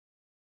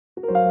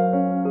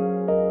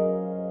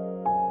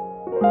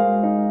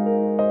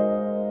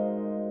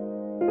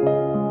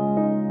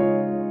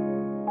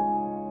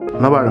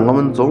老板儿，我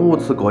们中午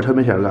吃过桥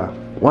米线嘎，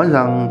晚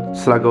上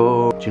吃那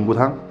个菌菇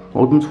汤。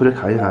我们出去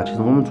看一下，其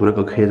实我们住那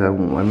个客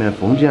栈外面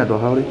风景还多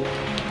好的。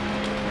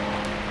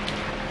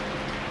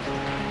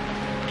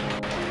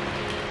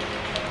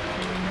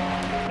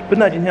本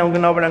来今天我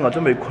跟老板两个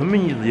准备昆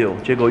明一日游，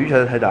结果雨下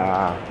得太大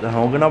啊，然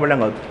后我跟老板两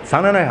个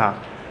商量了一下，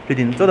决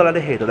定走到哪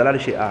里黑就到哪里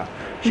歇啊，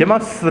先把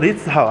吃的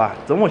吃好啊，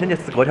中午先去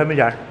吃过桥米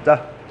线，走。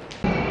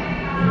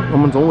我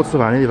们中午吃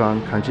饭的地方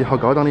看起好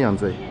高档的样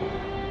子。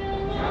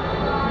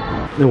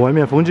 那外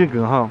面风景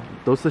更好，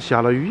都是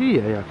下了雨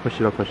夜呀，可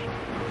惜了，可惜了。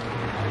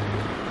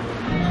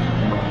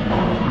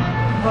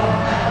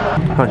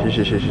好，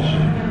谢谢。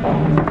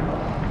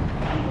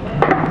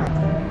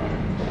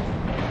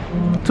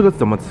这个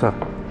怎么吃啊？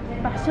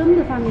把生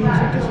的放进去，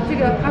就是这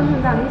个鹌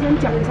鹑蛋，你先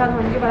搅一下的话，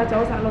你就把它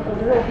搅散了，裹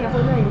着肉片会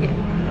嫩一点。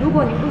如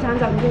果你不想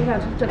搅，你就想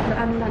吃整个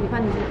鹌鹑蛋，你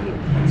放进去可以。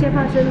先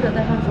放生的，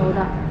再放熟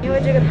的，因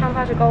为这个汤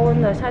它是高温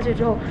的，下去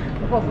之后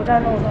如果不蘸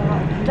肉的话，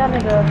不蘸那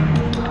个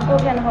肉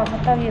片的话，它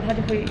蛋液它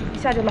就会一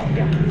下就老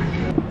掉。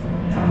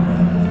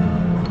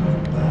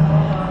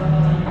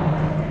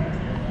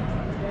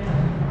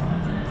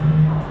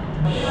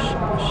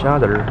虾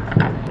仁儿，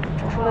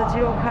煮熟的鸡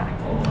肉块，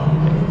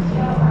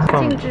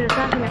静置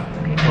30秒就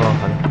可以。哦，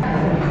好的。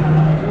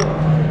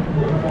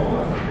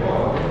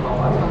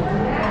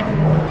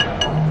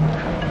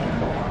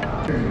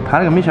它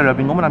那个米线要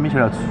比我们那米线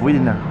要粗一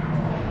点点。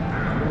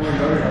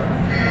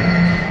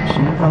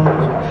新芳米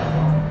线。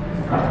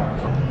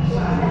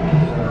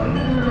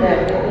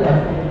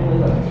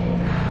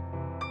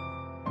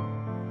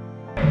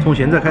从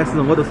现在开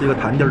始，我都是一个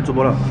探店主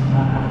播了。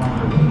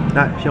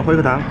来，先喝一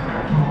口汤。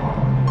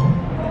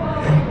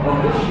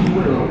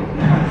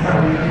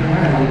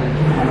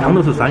 汤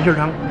都是三鲜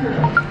汤，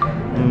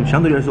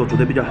相对来说做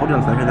得比较好的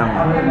三鲜汤，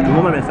就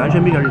我们那边三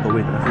鲜米线的各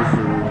位，但是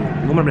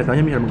我们那边三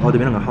鲜米线熬得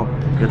没那么好，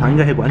这个汤应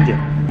该很关键。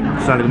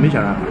吃下那个米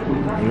线啊，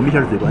那个米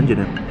线是最关键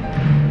的。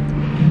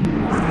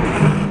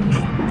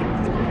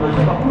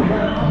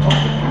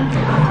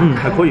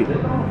还可以，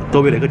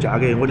作为那个价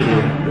格，我觉得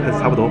还是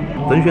差不多。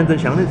真鲜真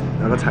香的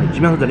那个菜基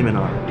本上都在里面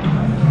了，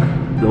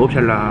肉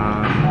片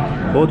啦、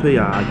火腿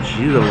呀、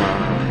鸡肉啊。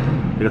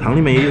 这个汤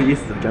里面也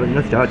是加了，应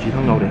该是加了鸡汤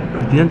熬的。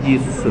今天第一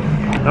次吃，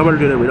老板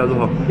觉得味道如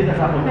何？可以。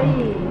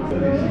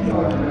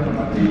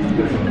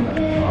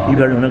鱼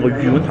片用那个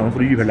余温烫熟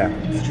的鱼片呢，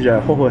吃起来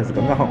火候还是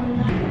刚刚好。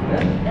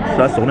是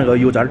他送那个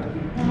油渣儿，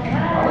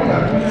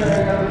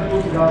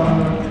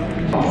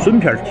笋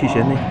片提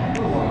鲜的，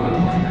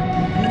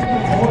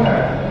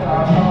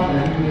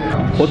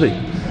火腿，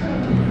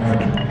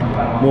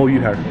魔芋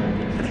片，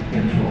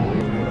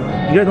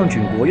有点种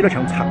菌菇，有点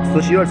像茶，吃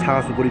起有点茶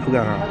树菇的口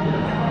感哈。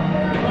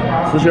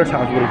 吃起点茶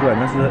树的口感，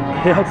但是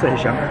很好吃，很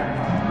香。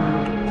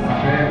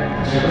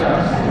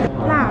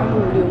辣卤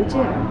牛腱。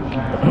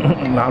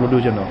辣卤牛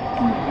腱了。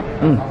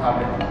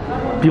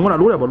比我那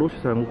卤料包卤出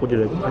来，我觉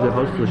得还是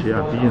好吃些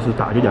啊，毕竟是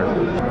大酒店，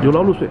有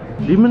老卤水。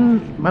你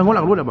们买我那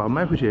个卤料包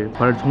买回去，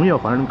放点葱油，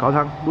放点高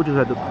汤，卤出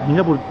来都应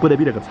该不得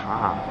比那个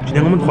差。今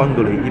天我们团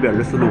购的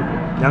126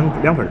两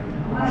份，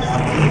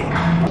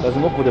但是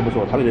我不得不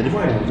说，他的这里服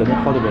务真的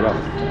好得不得了。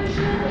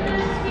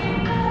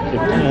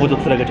 服务就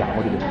值那个价，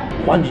我觉得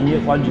环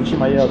境起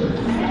码也要值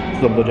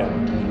这么多钱，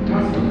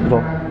不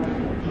错。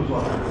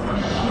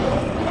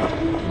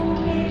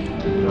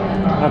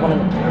还把那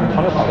个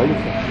汤给泡到一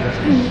起，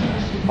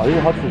泡一起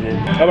好吃些。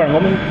要不然我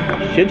们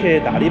先去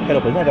大理拍了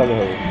婚纱照之后，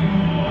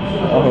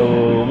然后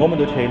我们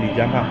就去丽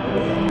江哈。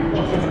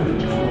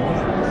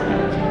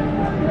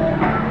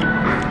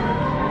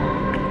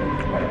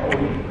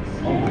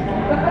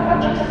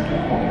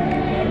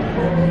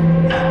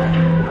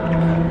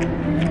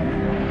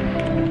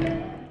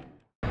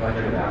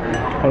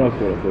好了，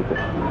够了。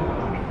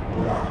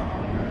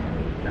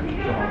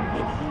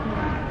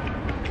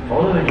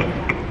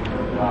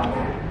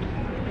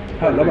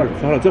好，老板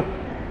吃好了走。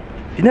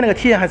今天那个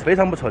体验还是非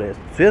常不错的，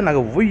虽然那个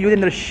乌鱼有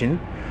点腥，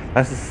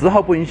但是丝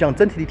毫不影响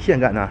整体的体验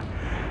感呐。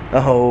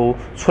然后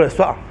出来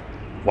耍，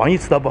万一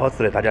吃到不好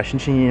吃的，大家心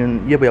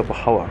情也不要不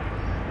好啊，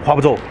划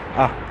不着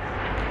啊。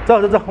走，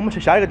我们去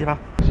下一个地方。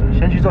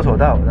先去走索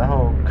道，然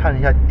后看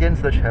一下滇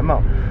池的全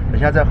貌，等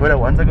下再回来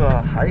玩这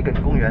个海埂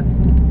公园。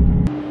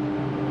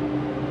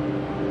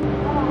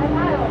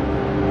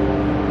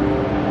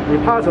 你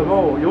怕什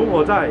么？有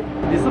我在。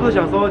你是不是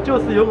想说就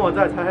是有我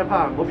在才害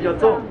怕？我比较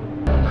重。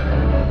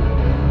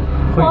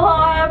我好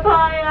害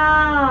怕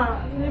呀！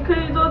你可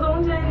以坐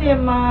中间一点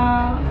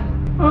吗？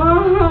我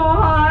好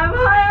害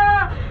怕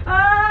呀！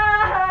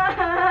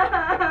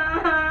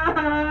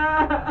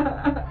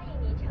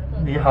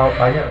你好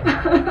烦呀！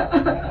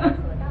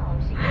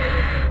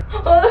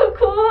我都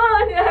哭了，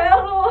你还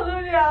要露出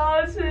表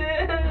情？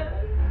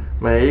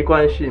没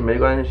关系，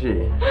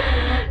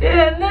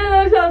眼泪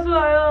都笑出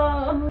来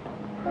了。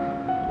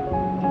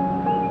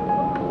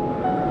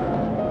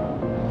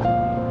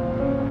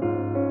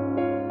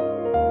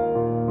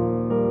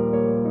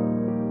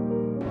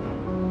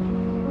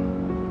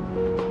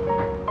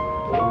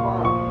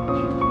 去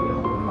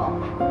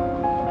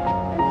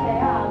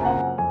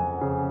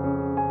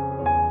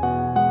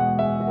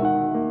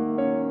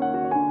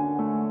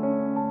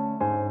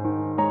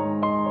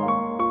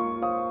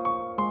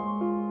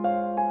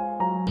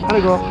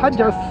一个喊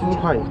价10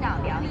块，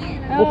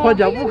我还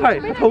价5块，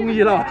他同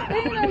意了。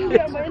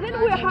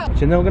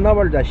现在我跟老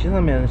板在溪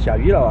上面下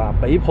雨了啊，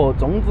被迫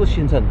终止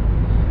行程。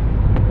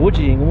估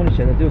计我们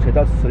现在只有去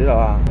找吃的了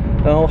啊。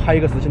然后还有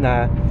一个事情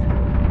呢，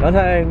刚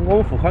才我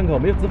们付款后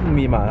没有支付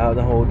密码，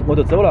然后我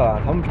就走了啊，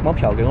他们把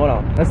票给我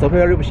了，但售票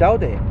员又不晓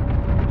得。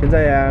现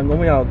在我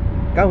们要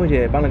赶回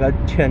去把那个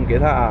钱给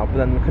他啊，不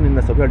然肯定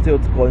那售票只有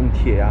个人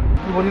贴啊。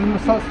如果你们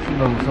少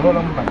漏收了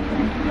怎么办？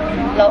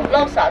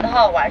漏少的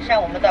话，晚上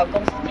我们到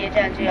公司结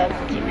账就要自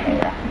己赔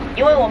了，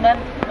因为我们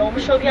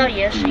售票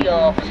员是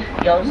有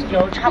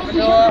差不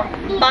多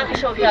8个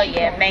售票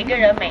员，每个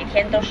人每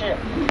天都是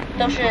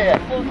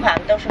付款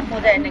都是付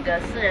在那个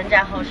私人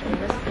账号上，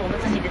我们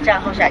自己的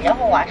账号上，然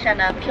后晚上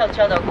呢票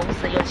交到公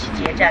司又去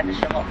结账的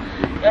时候，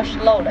要是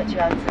漏了就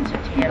要自己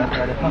贴了。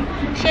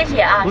谢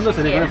谢啊，谢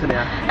谢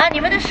啊，你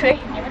们的水。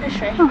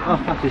好，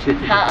谢谢。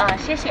好啊，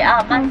谢谢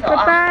啊，慢走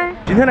啊。拜拜。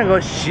今天那个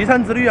西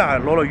山之旅啊，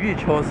落了雨，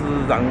确实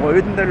让我有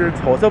点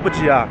措手不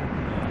及啊。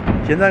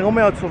现在我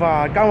们要出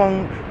发赶往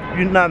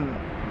云南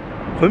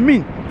昆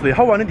明最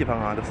好玩的地方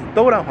啊，就是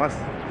斗兰花市，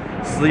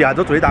是亚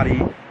洲最大的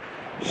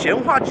鲜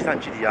花集散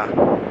基地啊。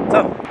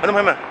走，观众朋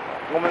友们，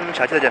我们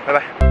下期再见，拜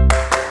拜。